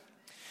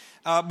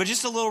But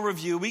just a little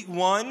review. Week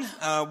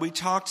 1, we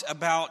talked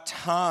about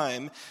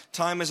time.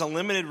 Time is a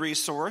limited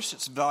resource.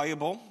 It's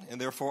valuable, and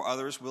therefore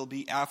others will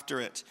be after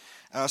it.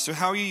 So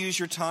how you use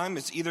your time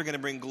is either going to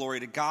bring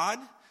glory to God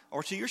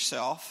or to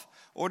yourself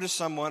or to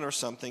someone or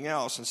something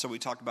else. And so we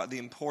talked about the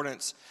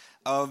importance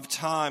of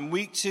time.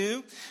 Week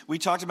 2, we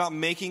talked about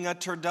making a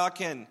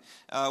turducken,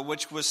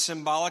 which was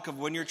symbolic of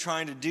when you're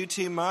trying to do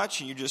too much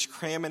and you're just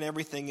cramming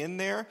everything in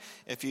there.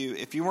 If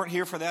you weren't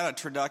here for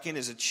that, a turducken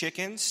is a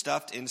chicken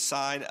stuffed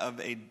inside of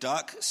a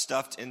duck,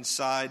 stuffed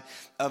inside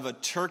of a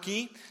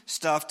turkey,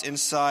 stuffed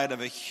inside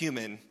of a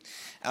human.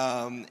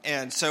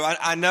 And so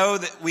I know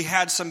that we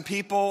had some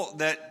people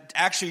that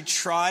actually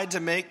tried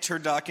to make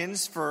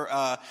turduckens for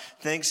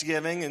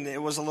Thanksgiving, and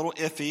it was a little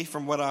iffy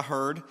from what I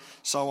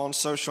saw on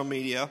social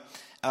media.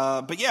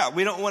 But yeah,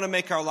 we don't want to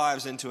make our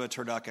lives into a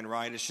turducken,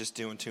 right? It's just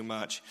doing too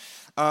much.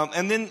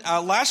 And then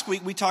last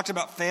week we talked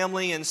about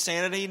family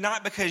insanity,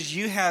 not because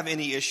you have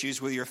any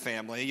issues with your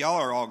family. Y'all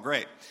are all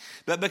great.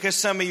 But because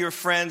some of your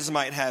friends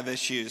might have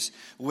issues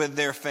with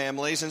their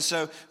families. And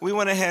so we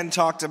went ahead and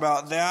talked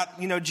about that.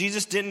 You know,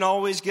 Jesus didn't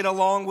always get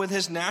along with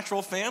his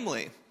natural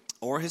family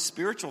or his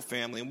spiritual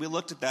family. And we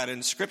looked at that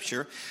in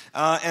Scripture.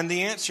 And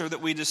the answer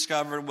that we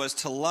discovered was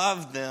to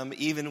love them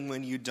even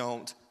when you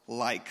don't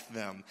like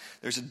them.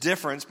 There's a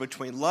difference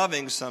between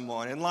loving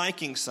someone and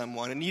liking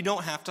someone. And you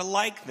don't have to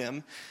like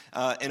them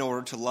in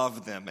order to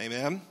love them.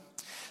 Amen?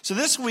 So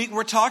this week,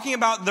 we're talking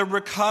about the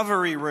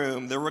recovery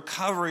room,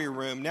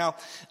 Now,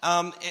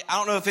 I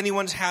don't know if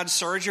anyone's had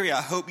surgery.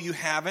 I hope you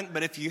haven't.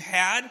 But if you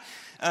have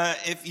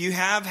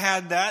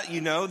had that,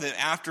 you know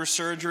that after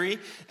surgery,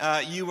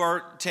 you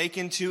are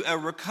taken to a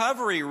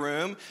recovery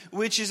room,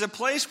 which is a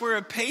place where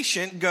a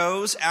patient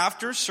goes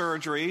after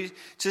surgery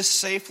to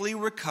safely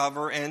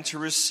recover and to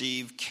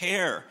receive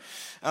care.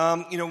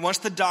 Once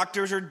the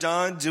doctors are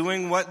done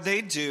doing what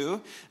they do,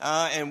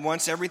 and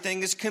once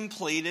everything is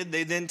completed,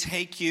 they then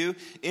take you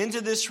into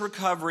this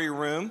recovery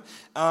room,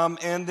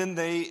 and then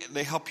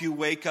they help you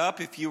wake up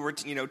if you were,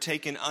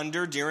 taken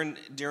under during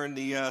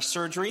the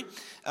surgery,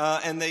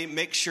 and they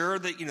make sure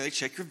that, they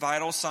check your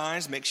vital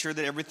signs, make sure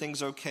that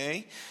everything's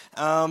okay,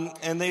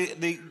 and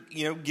they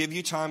give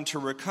you time to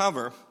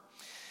recover.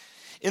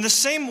 In the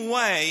same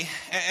way,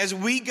 as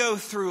we go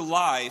through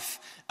life,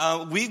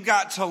 we've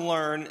got to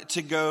learn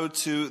to go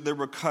to the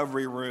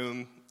recovery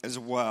room as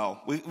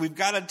well. We've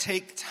got to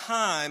take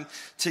time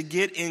to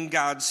get in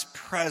God's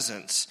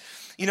presence.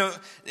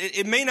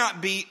 It may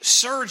not be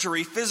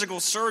surgery, physical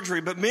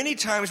surgery, but many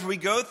times we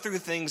go through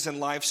things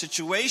in life,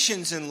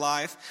 situations in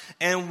life,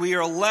 and we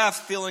are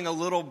left feeling a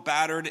little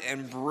battered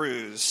and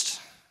bruised,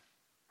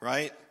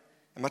 right?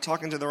 Am I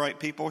talking to the right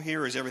people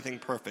here, or is everything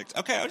perfect?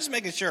 Okay, I'm just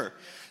making sure.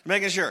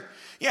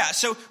 Yeah,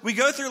 so we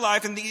go through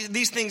life and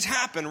these things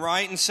happen,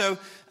 right? And so,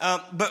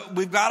 but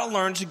we've got to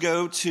learn to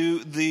go to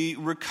the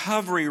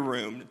recovery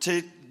room,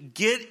 to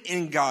get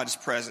in God's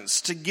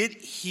presence, to get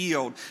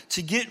healed,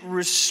 to get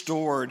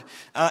restored,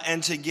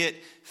 and to get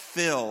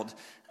filled.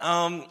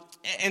 And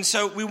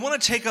so we want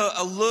to take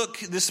a look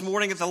this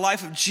morning at the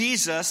life of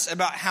Jesus,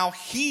 about how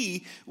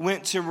he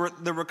went to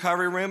the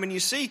recovery room. And you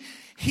see,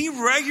 he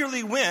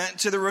regularly went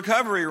to the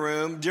recovery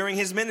room during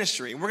his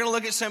ministry. We're going to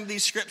look at some of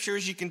these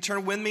scriptures. You can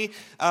turn with me.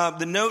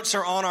 The notes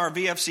are on our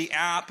VFC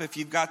app. If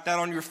you've got that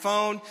on your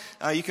phone,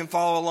 you can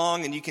follow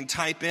along and you can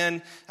type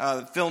in,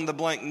 fill in the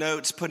blank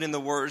notes, put in the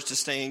words to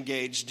stay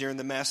engaged during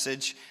the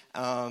message.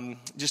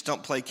 Just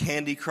don't play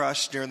Candy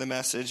Crush during the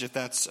message if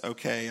that's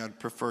okay. I'd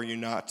prefer you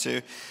not to.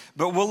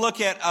 But we'll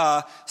look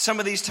at some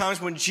of these times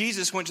when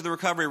Jesus went to the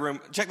recovery room.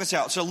 Check this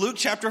out. So Luke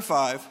chapter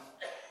 5.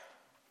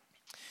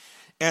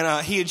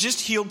 And he had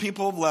just healed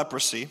people of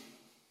leprosy.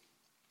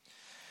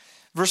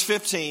 Verse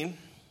 15,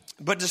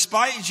 but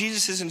despite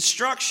Jesus'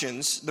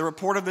 instructions, the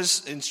report of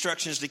his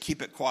instructions to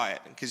keep it quiet,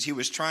 because he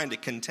was trying to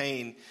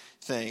contain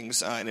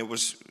things, and it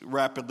was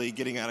rapidly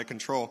getting out of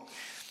control.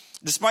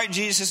 Despite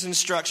Jesus'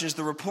 instructions,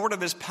 the report of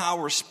his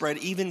power spread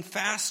even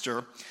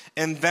faster,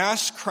 and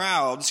vast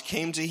crowds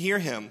came to hear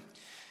him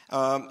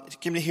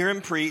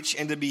preach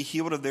and to be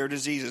healed of their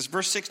diseases.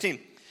 Verse 16,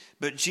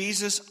 but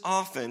Jesus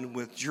often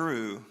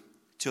withdrew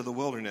to the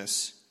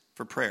wilderness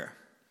for prayer.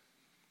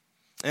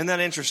 Isn't that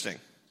interesting?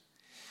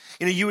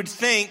 You would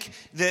think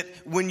that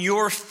when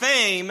your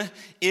fame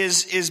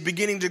is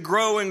beginning to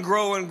grow and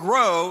grow and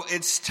grow,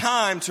 it's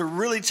time to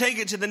really take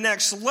it to the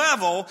next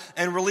level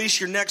and release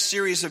your next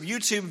series of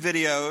YouTube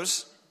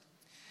videos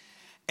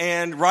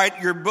and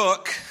write your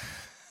book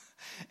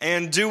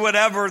and do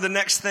whatever the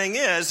next thing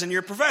is in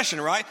your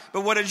profession, right?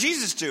 But what did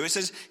Jesus do? It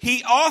says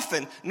he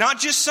often, not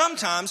just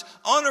sometimes,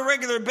 on a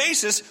regular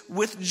basis,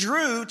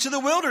 withdrew to the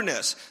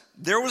wilderness.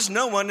 There was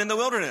no one in the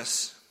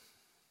wilderness.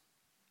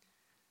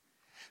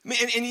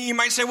 And you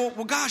might say, well,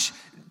 gosh,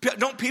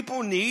 don't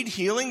people need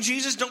healing,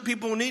 Jesus? Don't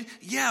people need?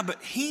 Yeah,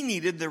 but he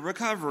needed the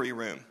recovery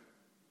room.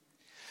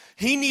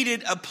 He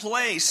needed a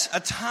place,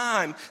 a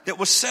time that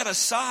was set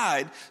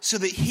aside so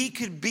that he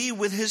could be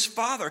with his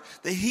Father,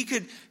 that he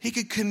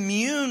could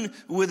commune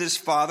with his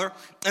Father,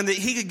 and that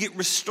he could get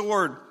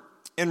restored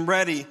and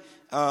ready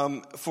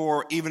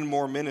for even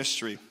more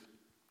ministry.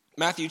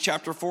 Matthew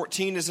chapter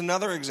 14 is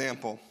another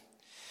example.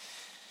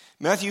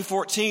 Matthew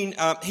 14,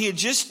 he had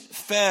just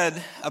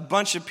fed a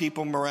bunch of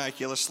people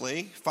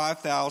miraculously,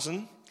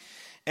 5,000.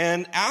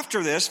 And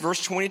after this,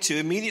 verse 22,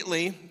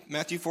 immediately,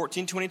 Matthew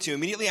 14, 22,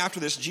 immediately after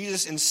this,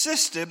 Jesus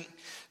insisted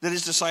that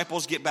his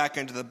disciples get back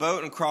into the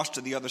boat and cross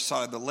to the other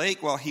side of the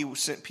lake while he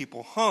sent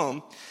people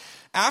home.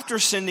 After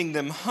sending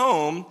them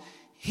home,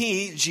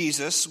 he,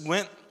 Jesus,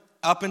 went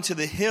up into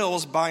the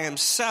hills by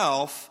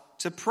himself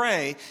to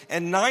pray,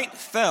 and night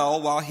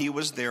fell while he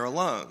was there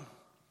alone.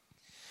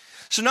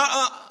 So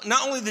not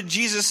only did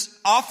Jesus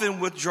often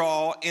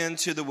withdraw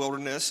into the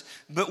wilderness,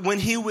 but when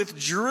he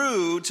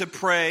withdrew to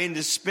pray and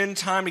to spend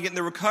time to get in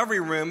the recovery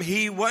room,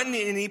 he wasn't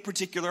in any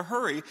particular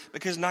hurry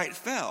because night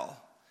fell.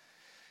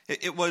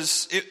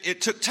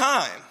 It took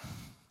time.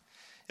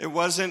 It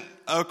wasn't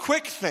a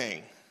quick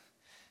thing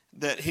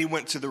that he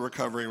went to the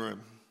recovery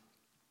room.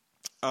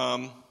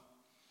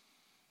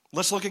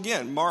 Let's look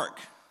again. Mark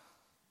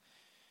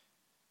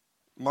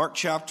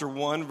chapter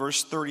 1,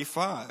 verse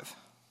 35.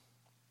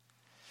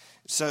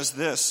 It says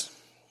this.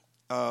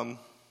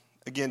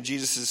 Again,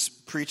 Jesus is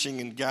preaching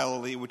in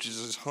Galilee, which is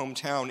his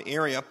hometown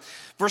area.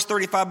 Verse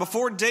 35,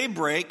 before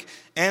daybreak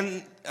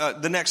and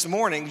the next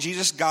morning,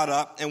 Jesus got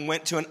up and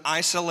went to an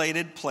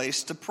isolated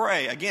place to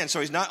pray. Again, so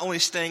he's not only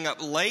staying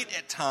up late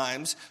at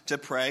times to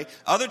pray,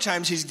 other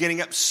times he's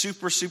getting up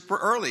super, super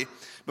early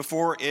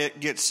before it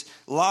gets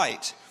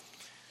light.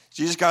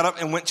 Jesus got up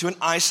and went to an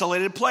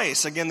isolated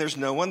place. Again, there's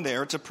no one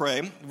there to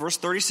pray. Verse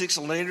 36,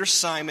 later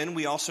Simon,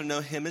 we also know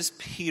him as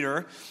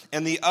Peter,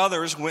 and the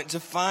others went to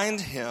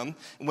find him.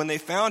 When they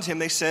found him,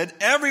 they said,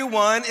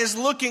 everyone is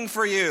looking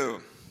for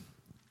you.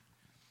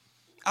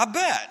 I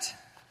bet.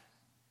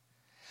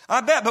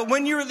 But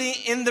when you're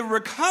in the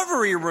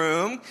recovery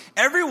room,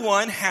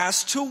 everyone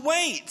has to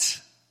wait.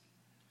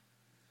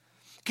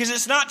 Because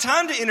it's not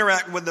time to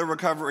interact with the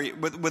recovery,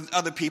 with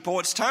other people.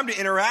 It's time to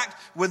interact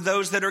with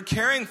those that are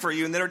caring for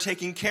you and that are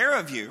taking care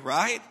of you,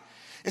 right?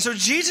 And so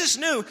Jesus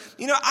knew,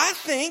 I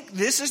think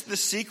this is the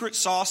secret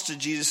sauce to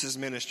Jesus'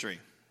 ministry.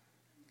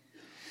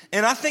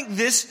 And I think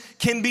this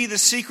can be the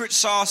secret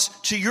sauce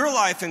to your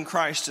life in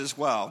Christ as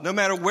well. No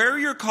matter where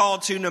you're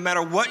called to, no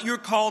matter what you're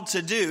called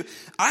to do,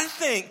 I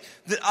think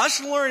that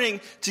us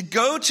learning to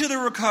go to the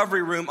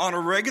recovery room on a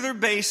regular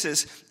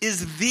basis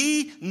is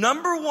the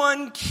number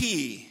one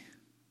key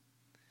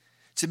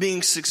to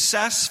being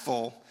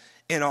successful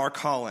in our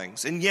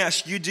callings. And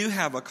yes, you do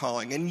have a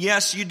calling. And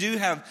yes, you do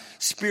have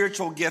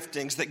spiritual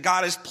giftings that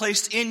God has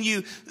placed in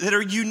you that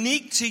are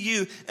unique to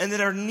you and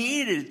that are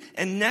needed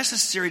and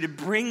necessary to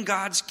bring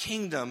God's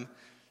kingdom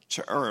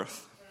to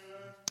earth.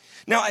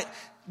 Now,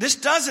 this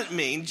doesn't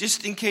mean,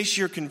 just in case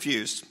you're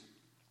confused,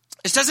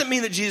 this doesn't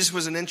mean that Jesus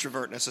was an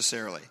introvert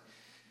necessarily.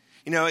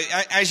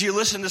 As you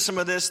listen to some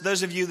of this,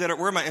 those of you that are,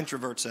 where are my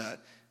introverts at?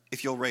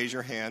 If you'll raise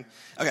your hand.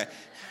 Okay.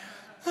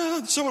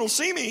 Someone will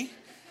see me.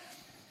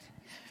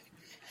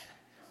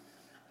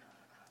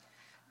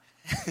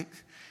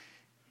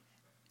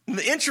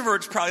 The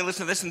introverts probably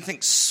listen to this and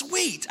think,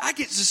 sweet, I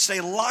get to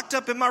stay locked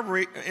up in my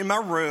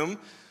room,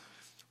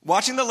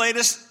 watching the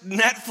latest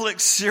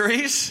Netflix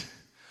series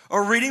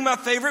or reading my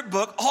favorite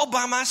book all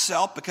by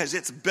myself because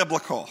it's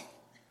biblical.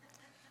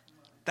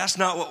 That's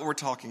not what we're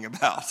talking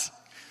about.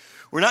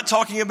 We're not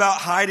talking about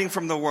hiding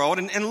from the world.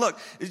 And look,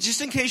 just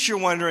in case you're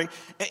wondering,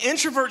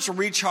 introverts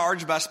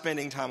recharge by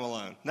spending time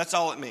alone. That's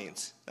all it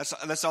means.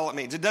 That's all it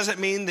means. It doesn't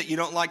mean that you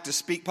don't like to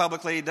speak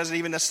publicly. It doesn't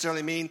even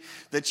necessarily mean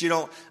that you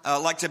don't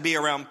like to be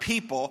around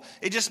people.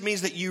 It just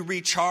means that you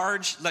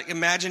recharge. Like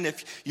imagine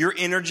if your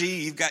energy,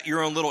 you've got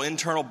your own little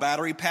internal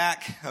battery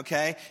pack,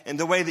 okay? And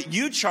the way that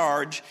you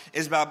charge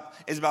is by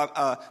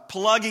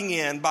plugging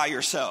in by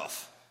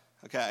yourself,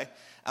 okay?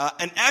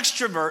 An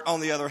extrovert, on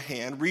the other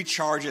hand,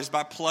 recharges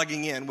by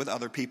plugging in with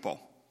other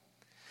people.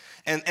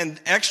 And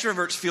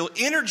extroverts feel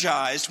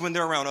energized when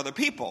they're around other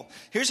people.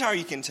 Here's how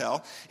you can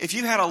tell. If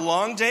you had a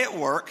long day at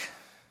work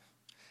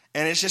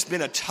and it's just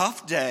been a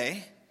tough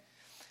day,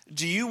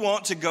 do you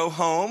want to go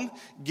home,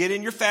 get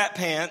in your fat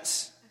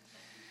pants,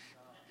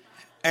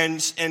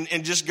 and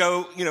just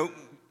go,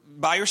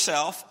 by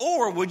yourself?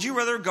 Or would you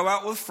rather go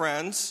out with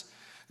friends,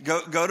 go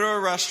to a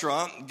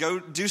restaurant, go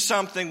do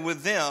something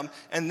with them,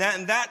 and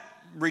that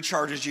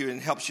recharges you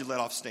and helps you let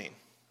off steam?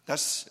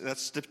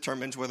 That's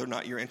determines whether or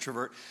not you're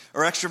introvert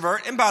or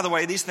extrovert. And by the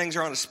way, these things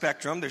are on a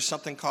spectrum. There's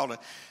something called an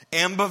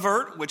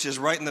ambivert, which is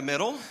right in the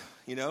middle.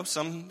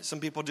 Some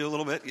people do a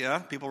little bit. Yeah,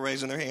 people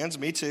raising their hands.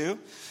 Me too.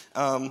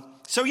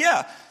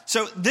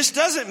 So this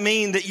doesn't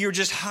mean that you're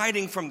just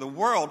hiding from the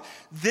world.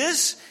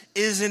 This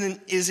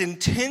is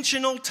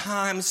intentional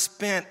time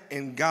spent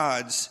in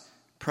God's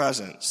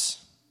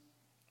presence.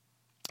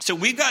 So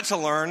we've got to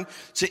learn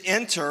to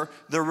enter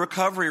the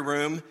recovery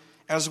room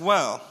as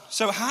well.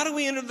 So how do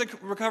we enter the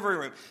recovery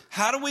room?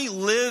 How do we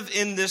live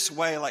in this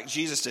way like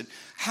Jesus did?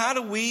 How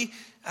do we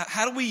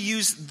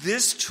use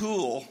this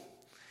tool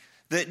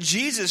that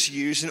Jesus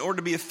used in order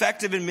to be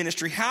effective in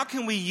ministry? How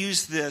can we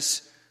use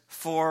this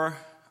for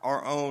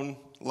our own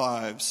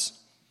lives?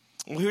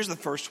 Well, here's the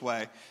first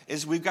way,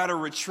 is we've got to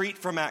retreat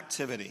from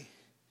activity.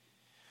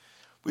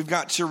 we've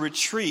got to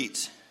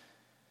retreat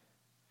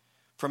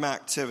from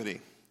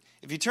activity.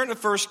 If you turn to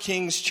 1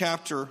 Kings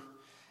chapter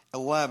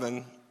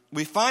 11,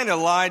 we find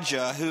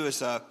Elijah, who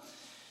is a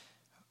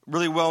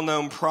really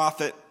well-known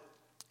prophet,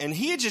 and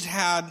he had just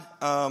had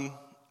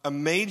a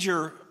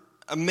major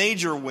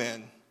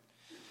win.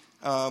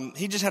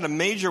 He just had a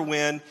major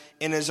win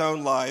in his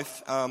own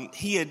life.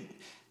 He had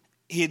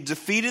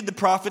defeated the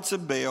prophets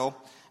of Baal,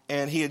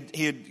 and he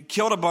had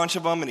killed a bunch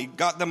of them, and he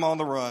got them on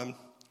the run.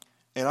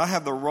 And I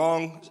have the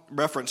wrong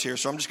reference here,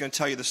 so I'm just going to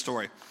tell you the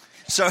story.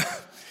 So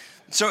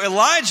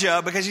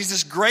Elijah, because he's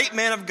this great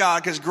man of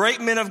God, because great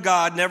men of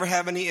God never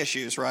have any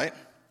issues, right?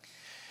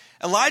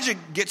 Elijah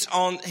gets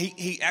on,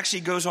 he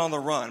actually goes on the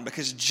run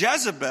because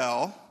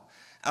Jezebel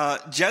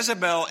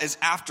is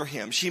after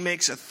him. She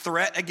makes a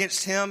threat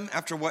against him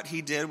after what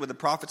he did with the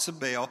prophets of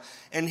Baal,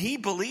 and he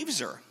believes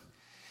her.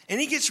 And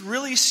he gets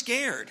really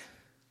scared.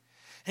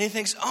 And he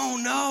thinks, oh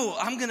no,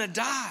 I'm going to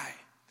die.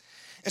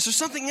 And so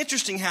something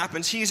interesting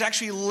happens. He is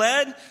actually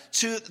led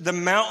to the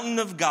mountain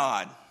of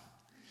God.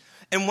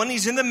 And when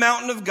he's in the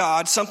mountain of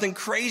God, something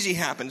crazy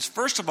happens.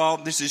 First of all,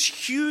 there's this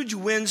huge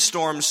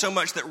windstorm, so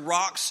much that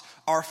rocks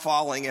are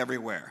falling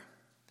everywhere.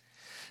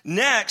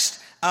 Next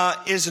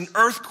is an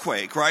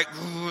earthquake, right?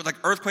 Like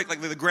earthquake,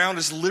 like the ground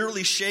is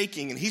literally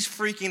shaking, and he's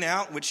freaking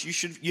out, which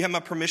you have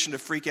my permission to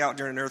freak out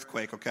during an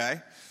earthquake,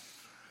 okay?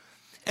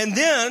 And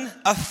then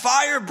a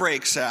fire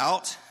breaks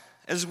out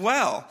as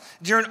well.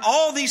 During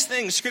all these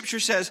things, Scripture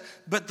says,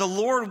 but the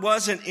Lord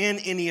wasn't in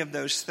any of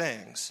those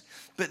things.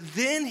 But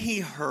then he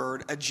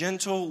heard a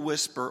gentle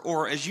whisper,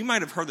 or as you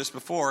might have heard this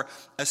before,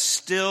 a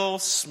still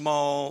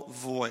small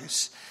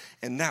voice.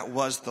 And that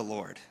was the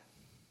Lord.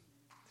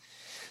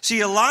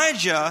 See,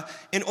 Elijah,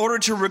 in order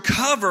to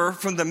recover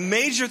from the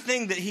major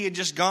thing that he had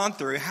just gone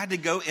through, had to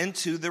go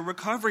into the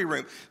recovery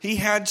room. He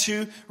had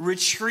to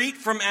retreat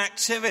from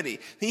activity.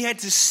 He had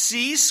to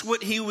cease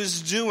what he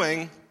was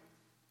doing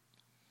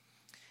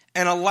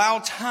and allow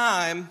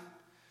time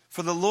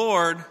for the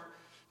Lord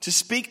to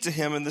speak to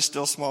him in the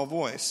still small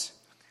voice.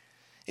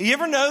 Have you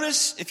ever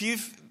noticed, if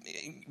you've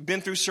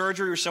been through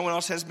surgery or someone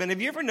else has been, have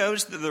you ever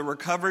noticed that the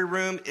recovery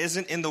room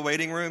isn't in the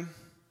waiting room?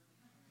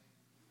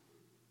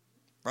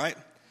 Right?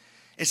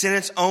 It's in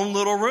its own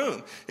little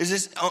room.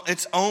 It's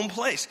its own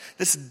place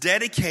that's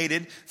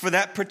dedicated for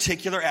that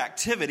particular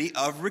activity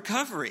of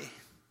recovery.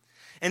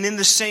 And in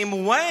the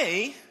same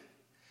way,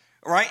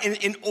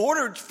 right, in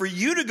order for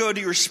you to go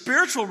to your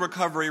spiritual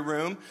recovery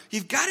room,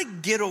 you've got to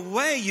get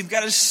away. You've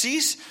got to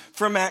cease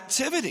from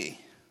activity.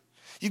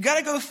 You've got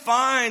to go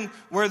find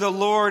where the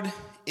Lord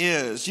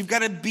is. You've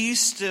got to be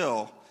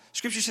still.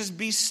 Scripture says,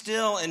 be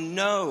still and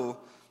know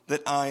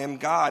that I am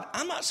God.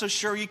 I'm not so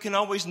sure you can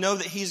always know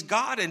that he's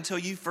God until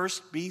you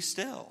first be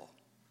still.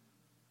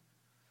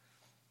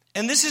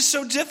 And this is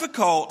so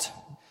difficult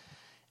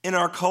in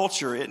our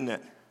culture, isn't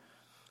it?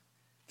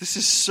 This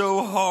is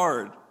so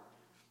hard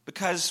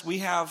because we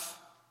have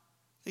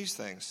these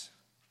things.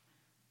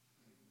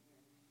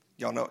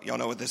 Y'all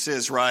know what this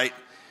is, right?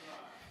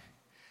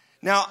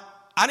 Now,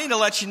 I need to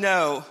let you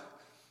know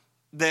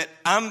that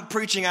I'm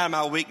preaching out of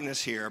my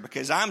weakness here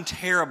because I'm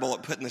terrible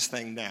at putting this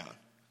thing down.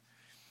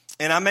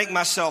 And I make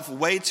myself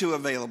way too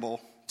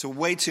available to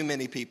way too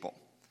many people.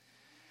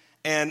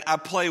 And I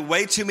play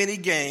way too many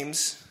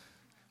games,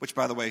 which,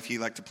 by the way, if you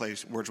like to play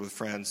Words with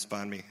Friends,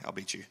 find me. I'll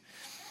beat you.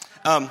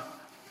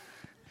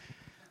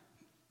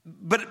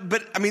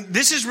 But I mean,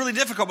 this is really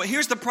difficult. But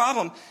here's the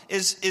problem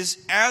is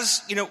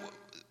as, you know,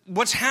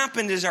 what's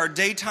happened is our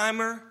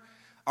daytimer,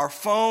 our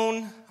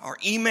phone, our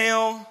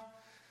email,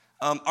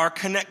 our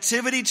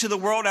connectivity to the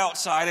world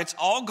outside, it's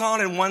all gone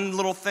in one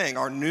little thing.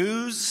 Our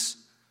news,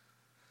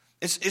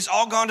 it's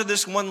all gone to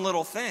this one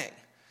little thing.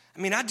 I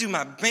mean, I do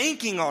my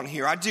banking on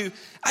here. I do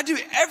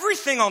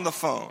everything on the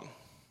phone.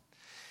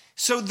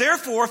 So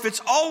therefore, if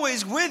it's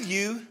always with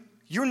you,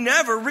 you're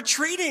never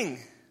retreating.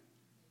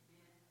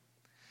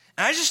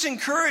 And I just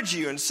encourage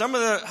you, and some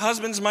of the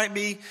husbands might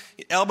be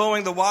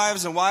elbowing the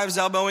wives and wives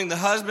elbowing the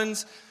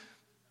husbands,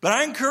 but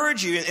I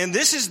encourage you, and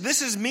this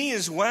is me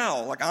as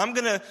well. Like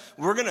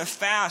we're gonna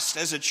fast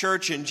as a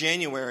church in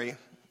January.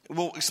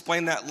 We'll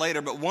explain that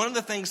later. But one of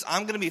the things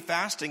I'm gonna be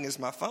fasting is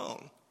my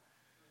phone.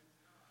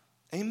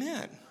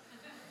 Amen.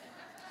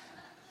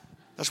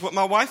 That's what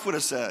my wife would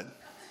have said.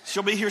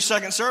 She'll be here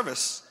second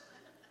service.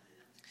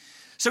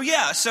 So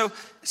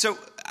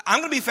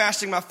I'm gonna be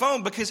fasting my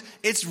phone because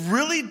it's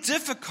really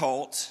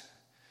difficult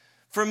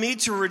for me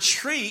to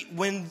retreat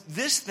when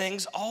this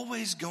thing's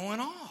always going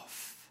off.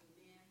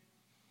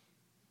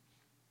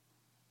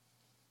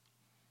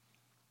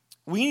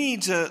 We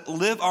need to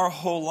live our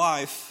whole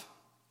life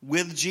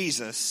with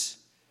Jesus,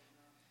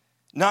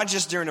 not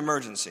just during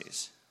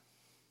emergencies.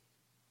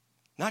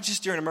 Not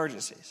just during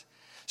emergencies.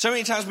 So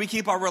many times we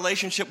keep our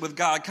relationship with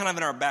God kind of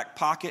in our back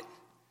pocket,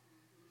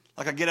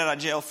 like a get out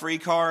of jail free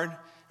card. And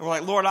we're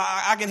like, Lord,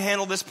 I can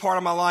handle this part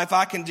of my life.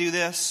 I can do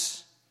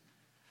this.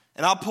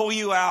 And I'll pull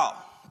you out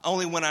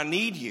only when I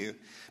need you.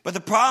 But the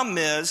problem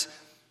is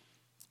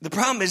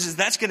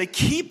that's going to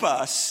keep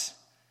us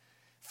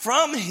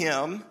from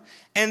him.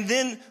 And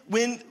then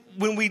when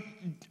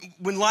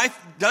when life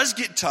does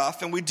get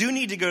tough and we do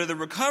need to go to the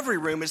recovery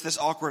room, it's this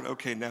awkward,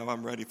 okay, now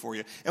I'm ready for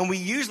you. And we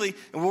usually,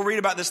 and we'll read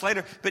about this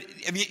later, but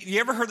have you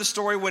ever heard the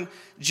story when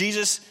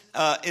Jesus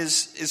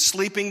is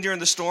sleeping during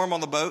the storm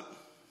on the boat?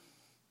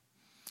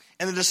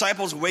 And the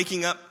disciples wake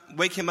him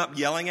up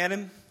yelling at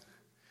him?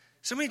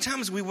 So many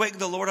times we wake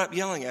the Lord up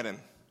yelling at him.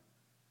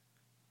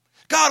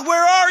 God,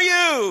 where are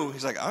you?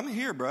 He's like, I'm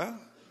here, bro.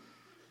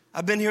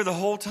 I've been here the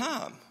whole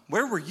time.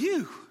 Where were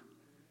you?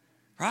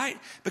 Right?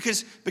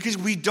 Because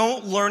we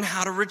don't learn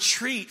how to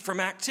retreat from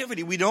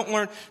activity. We don't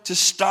learn to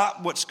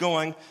stop what's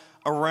going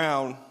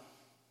around.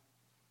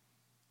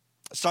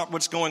 Stop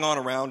what's going on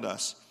around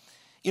us.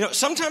 You know,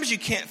 sometimes you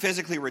can't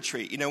physically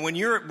retreat. You know, when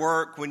you're at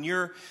work, when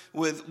you're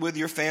with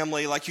your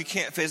family, like you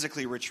can't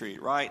physically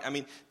retreat, right? I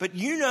mean, but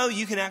you know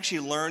you can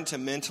actually learn to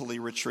mentally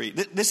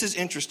retreat. This is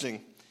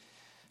interesting.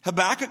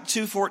 Habakkuk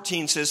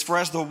 2:14 says, "For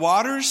as the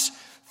waters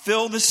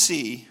fill the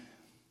sea,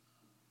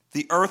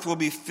 the earth will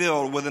be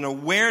filled with an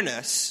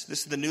awareness,"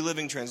 this is the New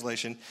Living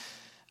Translation,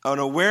 "an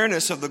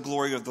awareness of the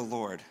glory of the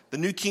Lord." The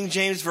New King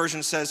James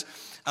Version says,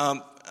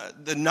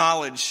 the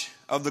knowledge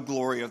of the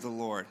glory of the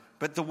Lord.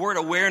 But the word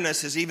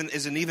awareness is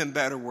an even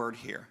better word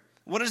here.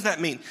 What does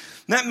that mean?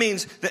 That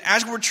means that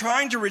as we're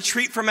trying to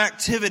retreat from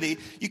activity,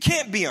 you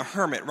can't be a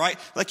hermit, right?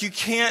 Like you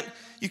can't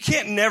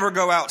never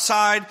go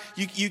outside.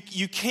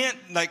 You can't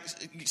like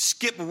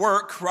skip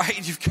work,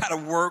 right? You've got to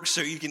work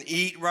so you can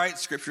eat, right?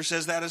 Scripture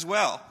says that as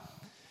well.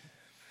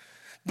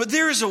 But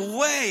there is a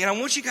way, and I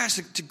want you guys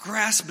to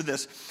grasp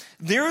this.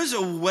 There is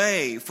a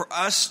way for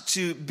us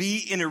to be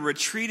in a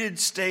retreated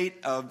state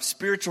of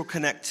spiritual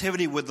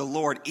connectivity with the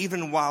Lord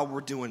even while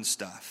we're doing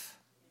stuff.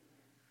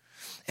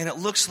 And it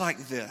looks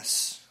like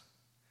this.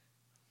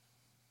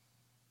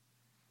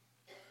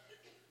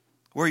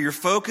 Where your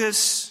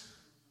focus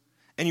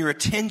and your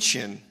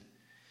attention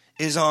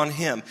is on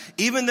Him,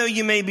 even though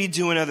you may be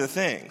doing other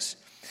things.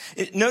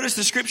 Notice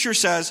the Scripture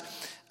says,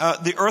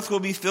 the earth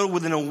will be filled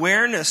with an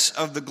awareness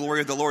of the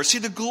glory of the Lord. See,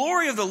 the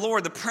glory of the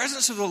Lord, the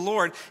presence of the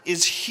Lord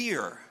is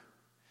here.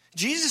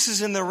 Jesus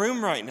is in the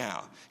room right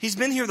now. He's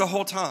been here the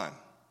whole time.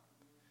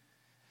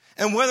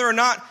 And whether or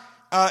not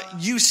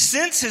you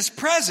sense His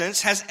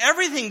presence has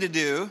everything to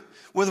do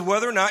with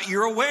whether or not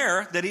you're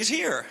aware that He's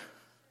here.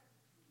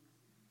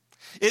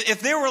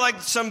 If there were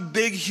like some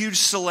big, huge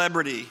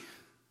celebrity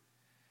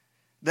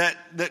that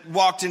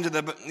walked into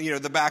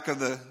the back of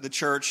the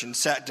church and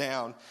sat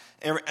down,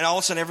 and all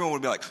of a sudden everyone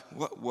would be like,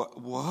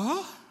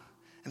 what?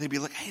 And they'd be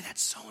like, hey,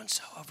 that's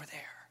so-and-so over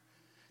there.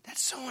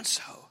 That's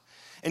so-and-so.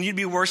 And you'd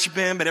be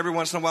worshiping, but every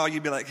once in a while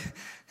you'd be like,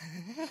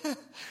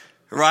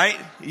 right?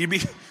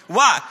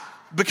 Why?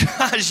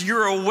 Because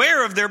you're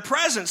aware of their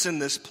presence in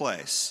this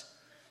place.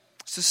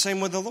 It's the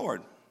same with the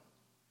Lord.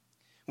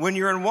 When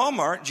you're in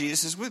Walmart,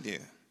 Jesus is with you.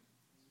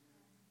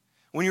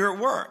 When you're at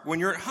work,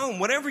 when you're at home,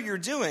 whatever you're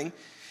doing,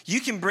 you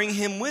can bring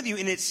Him with you,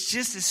 and it's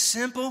just as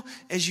simple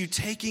as you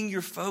taking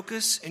your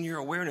focus and your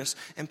awareness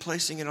and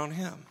placing it on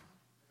Him.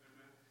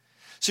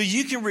 So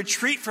you can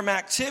retreat from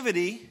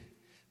activity,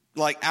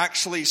 like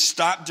actually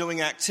stop doing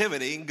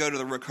activity and go to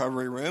the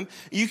recovery room.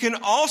 You can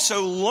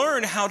also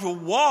learn how to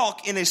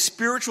walk in a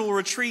spiritual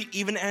retreat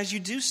even as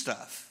you do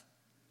stuff.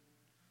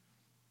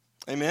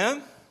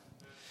 Amen?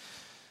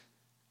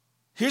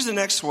 Here's the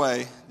next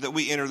way that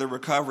we enter the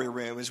recovery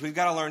room is we've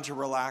got to learn to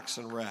relax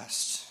and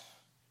rest.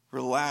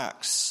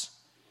 Relax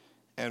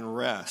and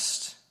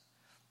rest.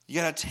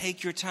 You got to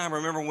take your time.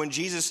 Remember when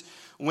Jesus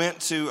went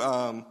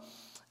to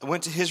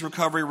His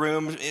recovery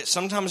room,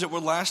 sometimes it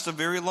would last a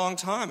very long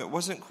time. It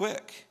wasn't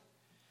quick.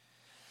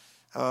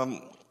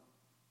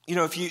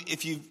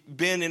 If you've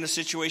been in a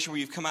situation where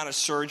you've come out of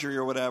surgery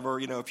or whatever,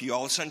 if you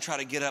all of a sudden try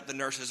to get up, the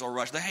nurses will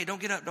rush. Hey, don't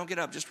get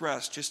up, just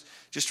rest,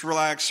 just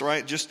relax,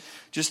 right? Just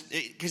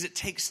because it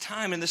takes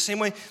time. In the same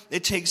way,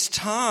 it takes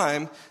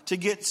time to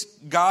get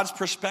God's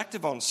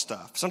perspective on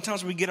stuff.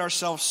 Sometimes we get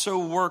ourselves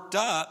so worked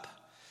up,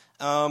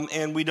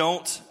 and we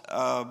don't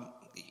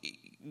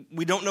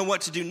know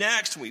what to do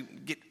next. We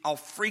get all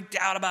freaked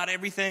out about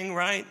everything,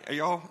 right? Are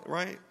y'all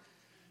right?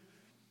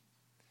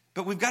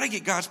 But we've got to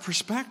get God's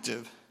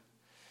perspective.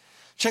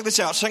 Check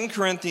this out, 2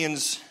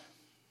 Corinthians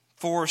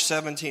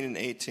 4:17 and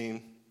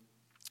 18.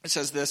 It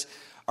says this,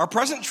 our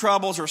present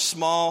troubles are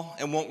small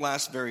and won't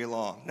last very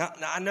long. Now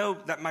I know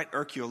that might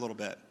irk you a little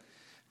bit,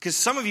 because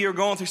some of you are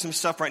going through some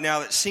stuff right now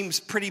that seems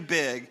pretty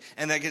big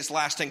and that is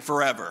lasting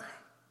forever.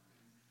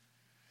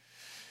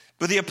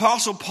 But the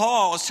Apostle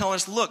Paul is telling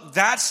us, look,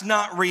 that's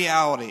not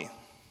reality.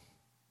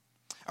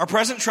 Our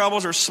present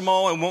troubles are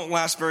small and won't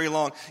last very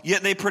long,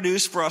 yet they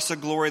produce for us a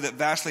glory that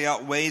vastly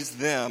outweighs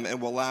them and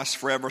will last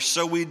forever.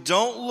 So we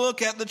don't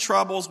look at the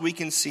troubles we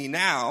can see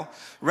now.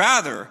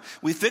 Rather,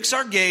 we fix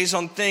our gaze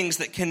on things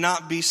that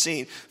cannot be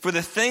seen. For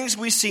the things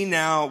we see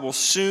now will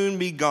soon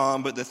be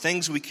gone, but the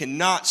things we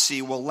cannot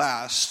see will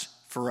last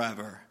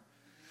forever.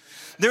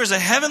 There's a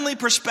heavenly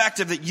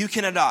perspective that you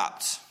can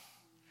adopt.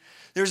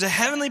 There's a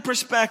heavenly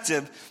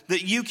perspective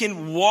that you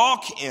can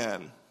walk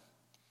in.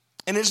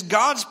 And it's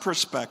God's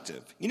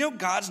perspective. You know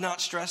God's not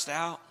stressed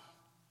out.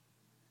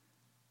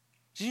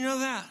 Did you know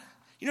that?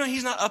 You know,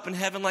 he's not up in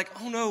heaven like,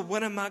 oh no,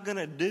 what am I going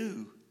to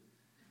do?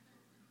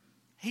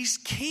 He's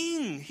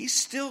king. He's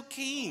still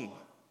king.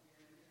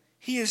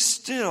 He is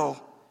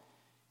still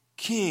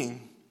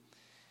king.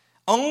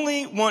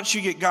 Only once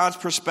you get God's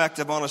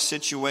perspective on a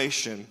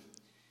situation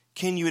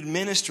can you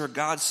administer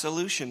God's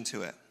solution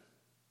to it.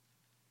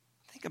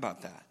 Think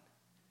about that.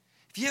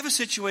 If you have a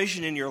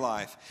situation in your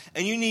life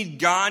and you need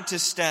God to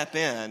step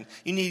in,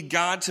 you need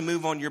God to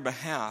move on your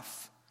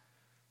behalf,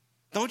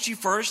 don't you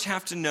first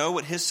have to know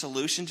what his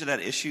solution to that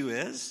issue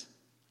is?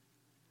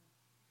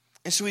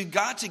 And so we've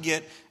got to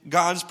get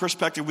God's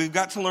perspective. We've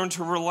got to learn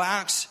to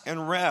relax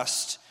and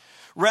rest.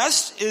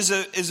 Rest is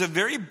a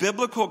very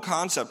biblical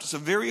concept. It's a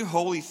very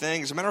holy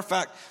thing. As a matter of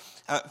fact,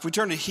 if we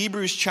turn to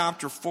Hebrews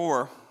chapter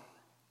 4,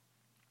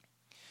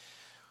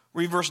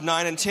 read verse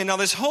 9 and 10. Now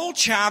this whole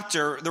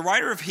chapter, the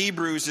writer of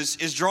Hebrews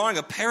is drawing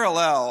a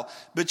parallel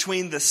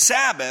between the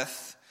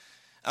Sabbath,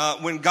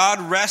 when God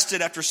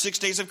rested after 6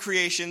 days of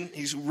creation.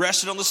 He's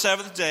rested on the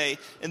seventh day.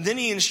 And then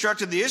he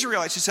instructed the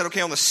Israelites. He said,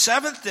 okay, on the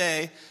seventh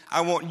day,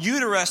 I want you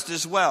to rest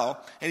as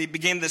well. And he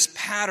began this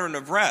pattern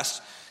of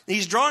rest. And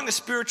he's drawing a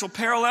spiritual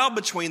parallel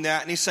between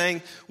that. And he's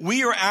saying,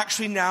 we are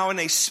actually now in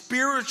a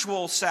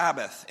spiritual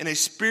Sabbath, in a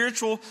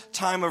spiritual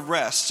time of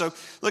rest. So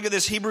look at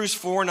this, Hebrews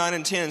 4, 9,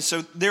 and 10.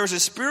 So there's a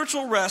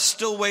spiritual rest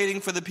still waiting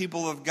for the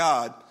people of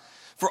God.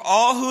 For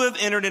all who have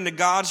entered into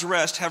God's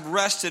rest have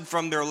rested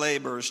from their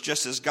labors,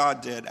 just as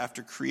God did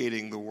after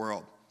creating the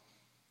world.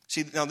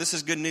 See, now this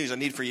is good news. I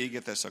need for you to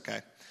get this,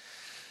 okay?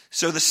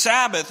 So the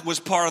Sabbath was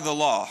part of the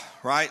law,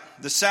 right?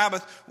 The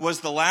Sabbath was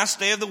the last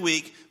day of the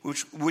week,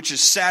 which is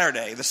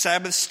Saturday. The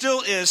Sabbath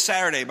still is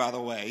Saturday, by the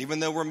way.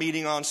 Even though we're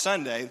meeting on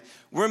Sunday,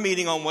 we're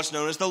meeting on what's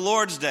known as the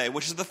Lord's Day,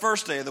 which is the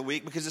first day of the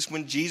week because it's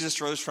when Jesus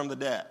rose from the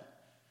dead.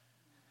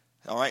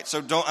 All right, so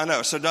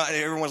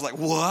everyone's like,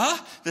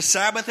 what? The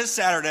Sabbath is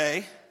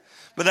Saturday,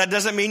 but that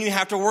doesn't mean you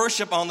have to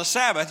worship on the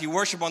Sabbath. You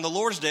worship on the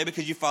Lord's Day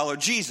because you follow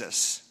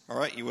Jesus. All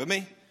right, you with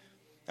me?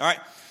 All right.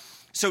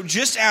 So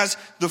just as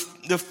the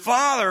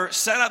Father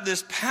set up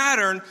this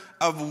pattern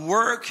of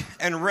work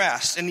and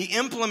rest, and he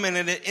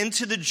implemented it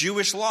into the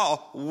Jewish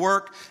law,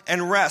 work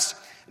and rest.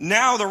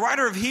 Now the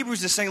writer of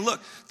Hebrews is saying, look,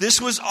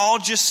 this was all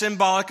just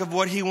symbolic of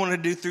what he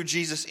wanted to do through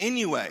Jesus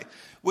anyway,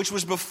 which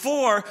was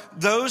before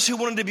those who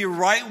wanted to be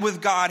right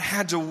with God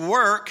had to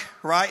work,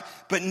 right?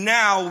 But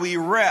now we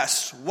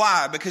rest.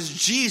 Why? Because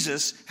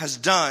Jesus has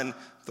done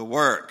the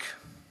work.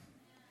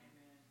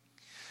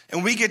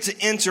 And we get to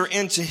enter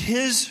into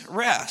his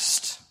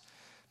rest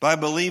by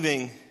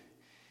believing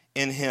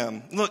in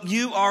him. Look,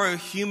 you are a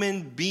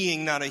human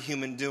being, not a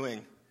human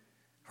doing,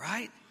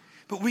 right?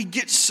 But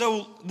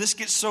this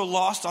gets so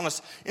lost on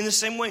us. In the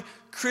same way,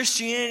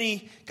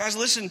 Christianity, guys,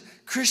 listen,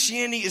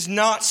 Christianity is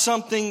not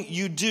something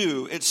you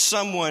do. It's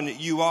someone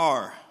you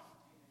are.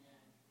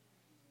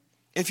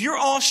 If you're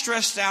all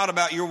stressed out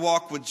about your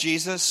walk with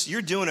Jesus,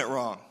 you're doing it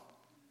wrong.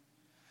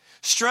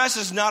 Stress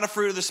is not a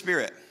fruit of the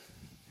Spirit.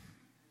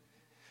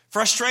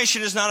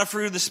 Frustration is not a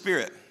fruit of the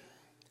Spirit.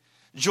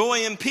 Joy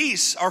and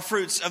peace are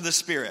fruits of the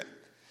Spirit.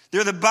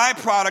 They're the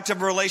byproduct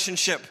of a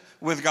relationship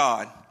with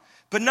God,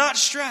 but not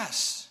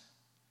stress.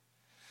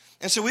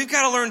 And so we've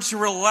got to learn to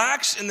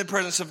relax in the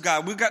presence of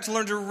God. We've got to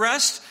learn to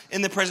rest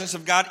in the presence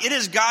of God. It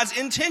is God's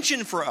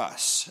intention for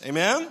us.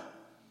 Amen?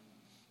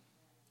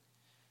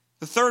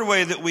 The third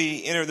way that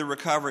we enter the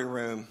recovery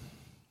room,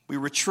 we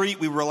retreat,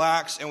 we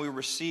relax, and we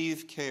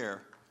receive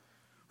care.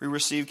 We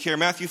receive care.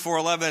 Matthew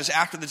 4:11 is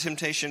after the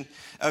temptation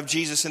of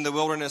Jesus in the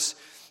wilderness,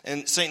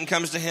 and Satan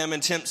comes to him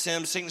and tempts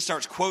him. Satan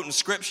starts quoting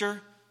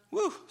Scripture.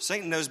 Woo!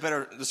 Satan knows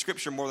better the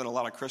Scripture more than a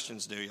lot of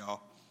Christians do,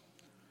 y'all.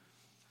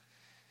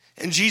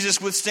 And Jesus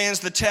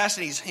withstands the test,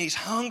 and he's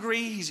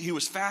hungry. He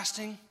was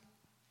fasting.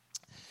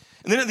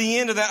 And then at the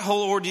end of that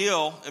whole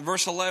ordeal, in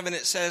verse 11,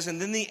 it says,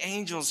 and then the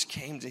angels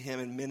came to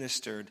him and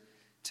ministered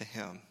to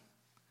him.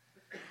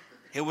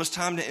 It was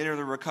time to enter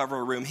the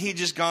recovery room. He'd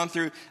just gone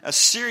through a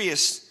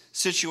serious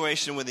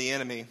situation with the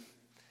enemy.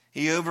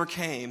 He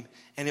overcame,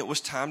 and it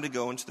was time to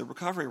go into the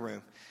recovery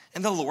room.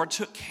 And the Lord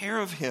took care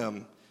of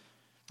him.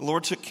 The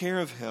Lord took care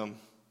of him.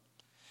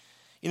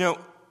 You know,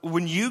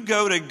 when you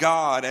go to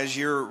God as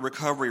your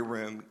recovery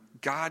room,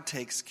 God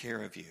takes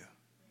care of you.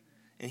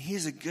 And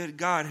he's a good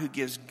God who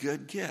gives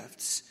good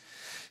gifts.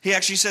 He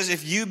actually says,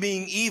 if you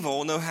being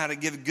evil know how to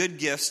give good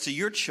gifts to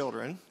your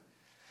children,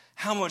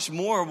 how much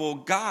more will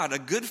God, a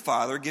good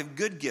father, give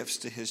good gifts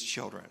to his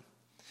children?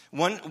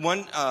 One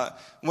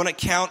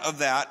account of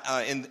that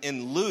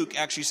in Luke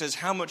actually says,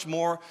 how much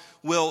more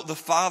will the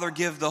Father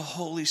give the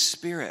Holy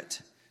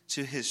Spirit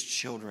to his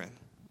children?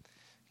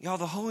 Y'all,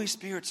 the Holy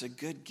Spirit's a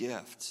good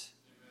gift.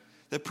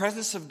 The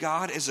presence of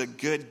God is a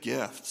good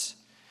gift.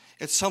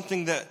 It's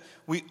something that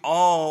we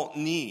all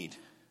need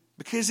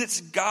because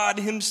it's God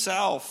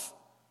himself.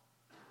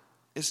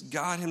 It's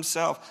God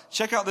himself.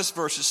 Check out this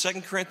verse. It's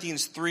 2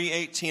 Corinthians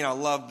 3:18. I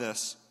love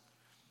this.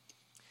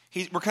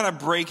 We're kind of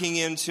breaking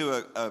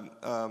into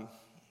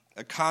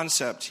a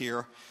concept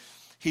here.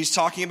 he's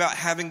talking about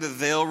having the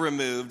veil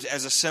removed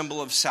as a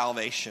symbol of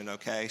salvation,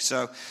 okay?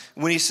 So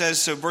when he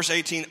says, so verse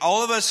 18,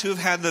 all of us who've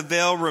had the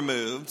veil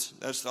removed,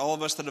 that's all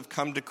of us that have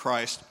come to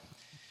Christ,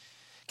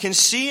 can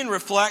see and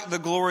reflect the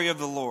glory of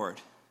the Lord.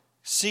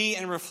 See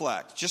and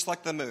reflect, just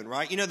like the moon,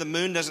 right? You know, the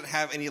moon doesn't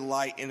have any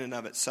light in and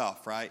of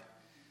itself, right?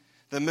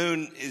 The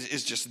moon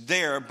is just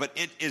there, but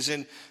it is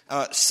in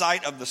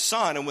sight of the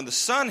sun. And when the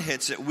sun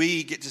hits it,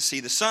 we get to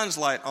see the sun's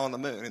light on the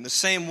moon. In the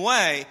same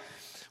way,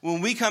 when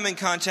we come in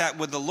contact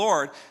with the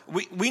Lord,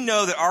 we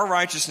know that our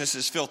righteousness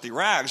is filthy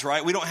rags,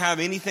 right? We don't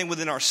have anything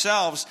within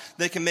ourselves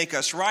that can make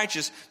us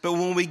righteous. But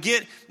when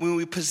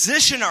we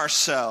position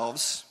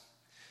ourselves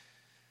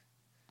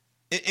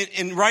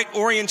in right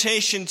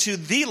orientation to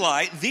the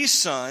light, the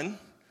sun,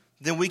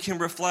 then we can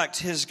reflect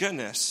his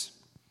goodness.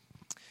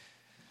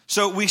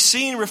 So we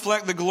see and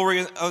reflect the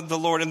glory of the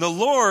Lord. And the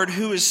Lord,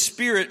 who is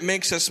Spirit,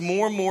 makes us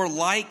more and more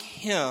like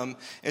him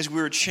as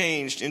we are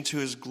changed into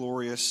his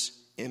glorious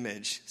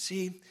image.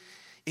 See,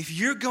 if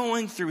you're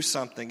going through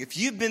something, if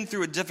you've been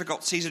through a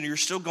difficult season, or you're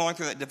still going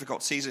through that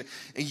difficult season,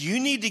 you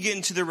need to get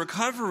into the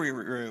recovery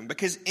room,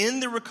 because in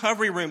the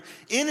recovery room,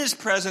 in his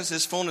presence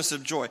is fullness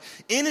of joy.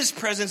 In his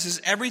presence is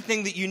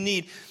everything that you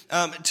need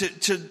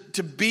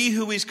to be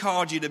who he's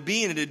called you to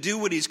be and to do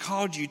what he's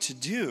called you to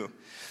do.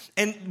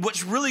 And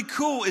what's really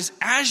cool is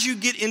as you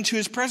get into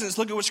his presence,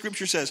 look at what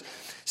Scripture says. It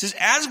says,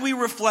 as we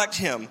reflect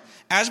him,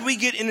 as we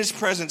get in his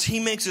presence, he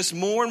makes us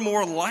more and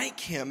more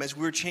like him as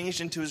we're changed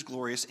into his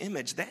glorious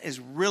image. That is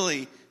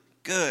really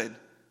good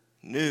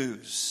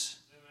news.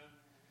 Amen.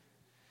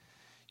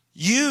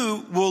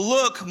 You will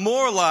look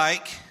more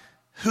like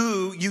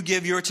who you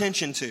give your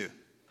attention to.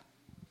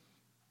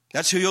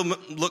 That's who you'll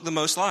look the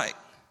most like.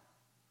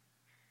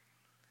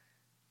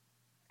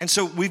 And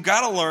so we've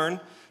got to learn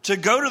to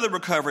go to the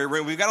recovery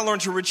room. We've got to learn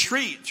to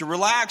retreat, to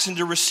relax, and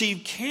to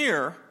receive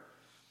care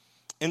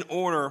in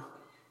order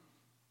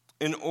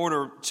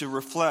to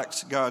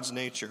reflect God's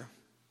nature.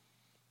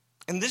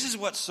 And this is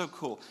what's so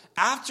cool.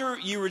 After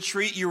you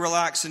retreat, you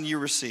relax, and you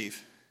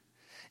receive,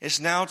 it's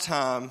now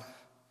time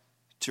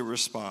to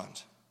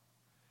respond.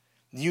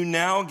 You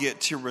now get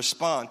to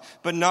respond,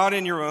 but not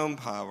in your own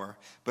power,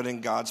 but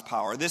in God's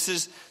power. This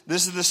is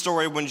the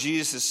story when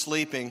Jesus is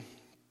sleeping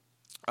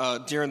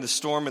during the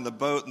storm in the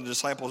boat, and the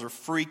disciples are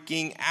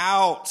freaking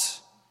out.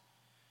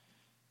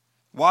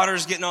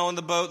 Water's getting on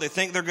the boat. They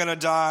think they're going to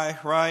die,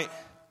 right?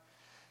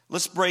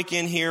 Let's break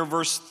in here,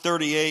 verse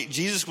 38.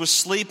 Jesus was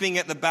sleeping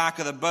at the back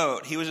of the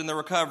boat. He was in the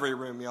recovery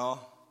room,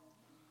 y'all.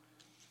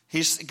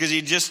 Because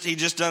he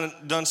just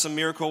done some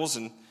miracles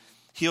and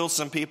healed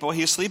some people.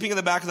 He was sleeping in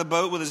the back of the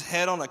boat with his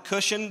head on a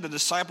cushion. The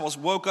disciples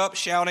woke up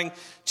shouting,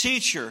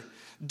 "Teacher,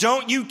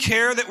 don't you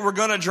care that we're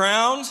going to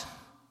drown?"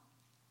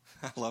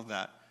 I love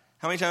that.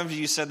 How many times have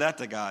you said that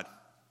to God?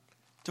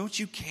 Don't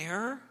you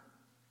care?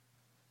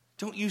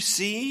 Don't you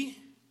see?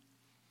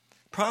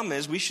 Problem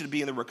is, we should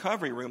be in the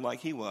recovery room like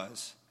he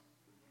was.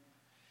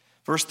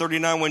 Verse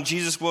 39, when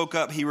Jesus woke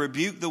up, he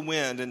rebuked the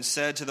wind and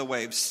said to the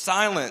waves,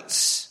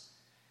 "Silence,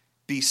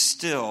 be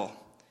still."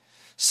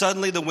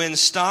 Suddenly the wind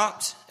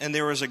stopped and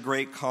there was a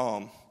great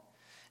calm.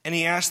 And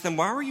he asked them,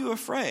 "Why were you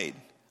afraid?"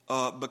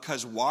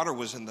 Because water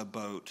was in the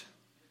boat.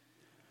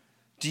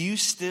 "Do you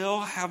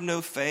still have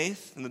no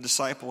faith?" And the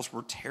disciples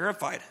were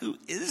terrified. "Who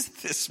is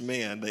this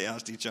man?" they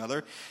asked each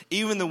other.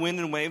 "Even the wind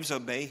and waves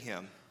obey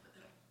him."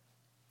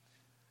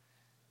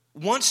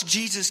 Once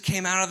Jesus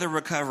came out of the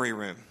recovery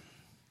room,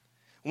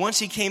 once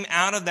he came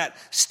out of that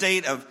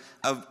state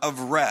of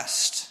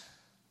rest,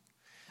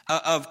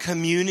 of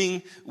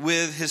communing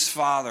with his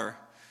Father,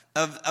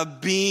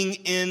 of being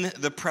in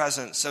the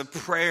presence, of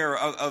prayer,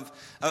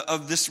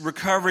 of this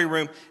recovery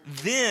room,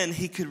 then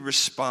he could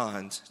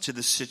respond to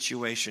the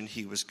situation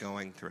he was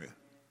going through.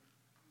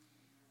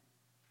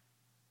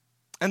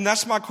 And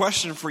that's my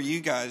question for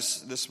you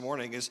guys this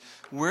morning is,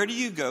 where do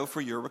you go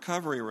for your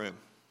recovery room?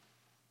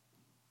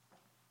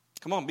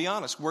 Come on, be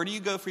honest. Where do you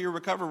go for your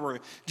recovery room?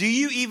 Do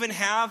you even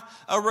have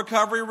a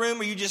recovery room,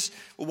 or are you just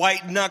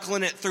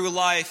white-knuckling it through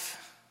life,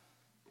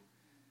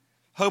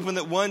 hoping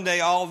that one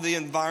day all of the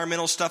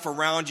environmental stuff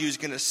around you is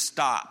going to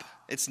stop?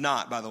 It's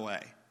not, by the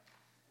way.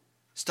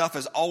 Stuff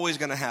is always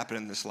going to happen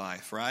in this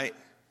life, right?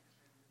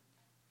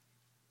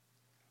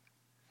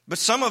 But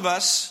some of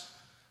us,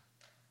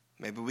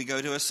 maybe we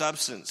go to a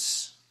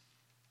substance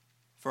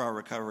for our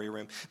recovery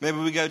room. Maybe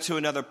we go to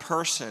another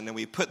person and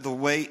we put the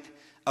weight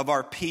of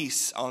our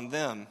peace on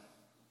them.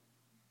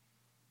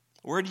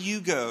 Where do you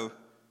go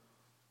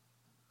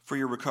for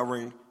your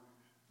recovery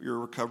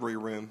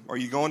room? Are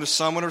you going to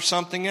someone or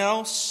something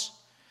else?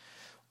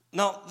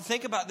 Now,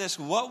 think about this.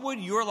 What would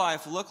your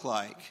life look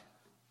like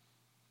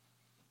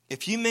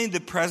if you made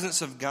the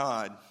presence of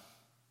God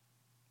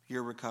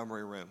your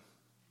recovery room?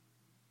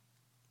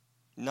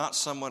 Not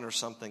someone or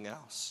something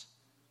else.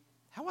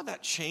 How would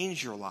that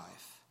change your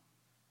life?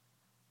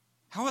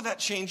 How would that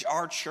change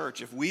our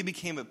church if we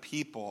became a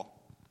people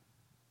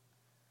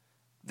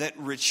that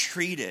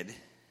retreated,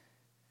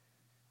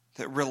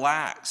 that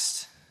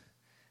relaxed,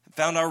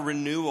 found our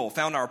renewal,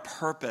 found our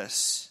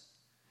purpose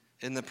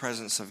in the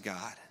presence of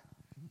God?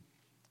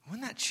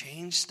 wouldn't that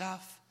change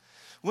stuff?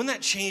 Wouldn't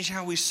that change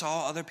how we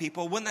saw other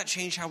people? Wouldn't that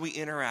change how we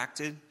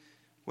interacted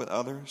with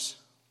others?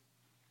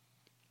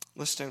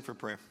 Let's stand for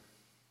prayer.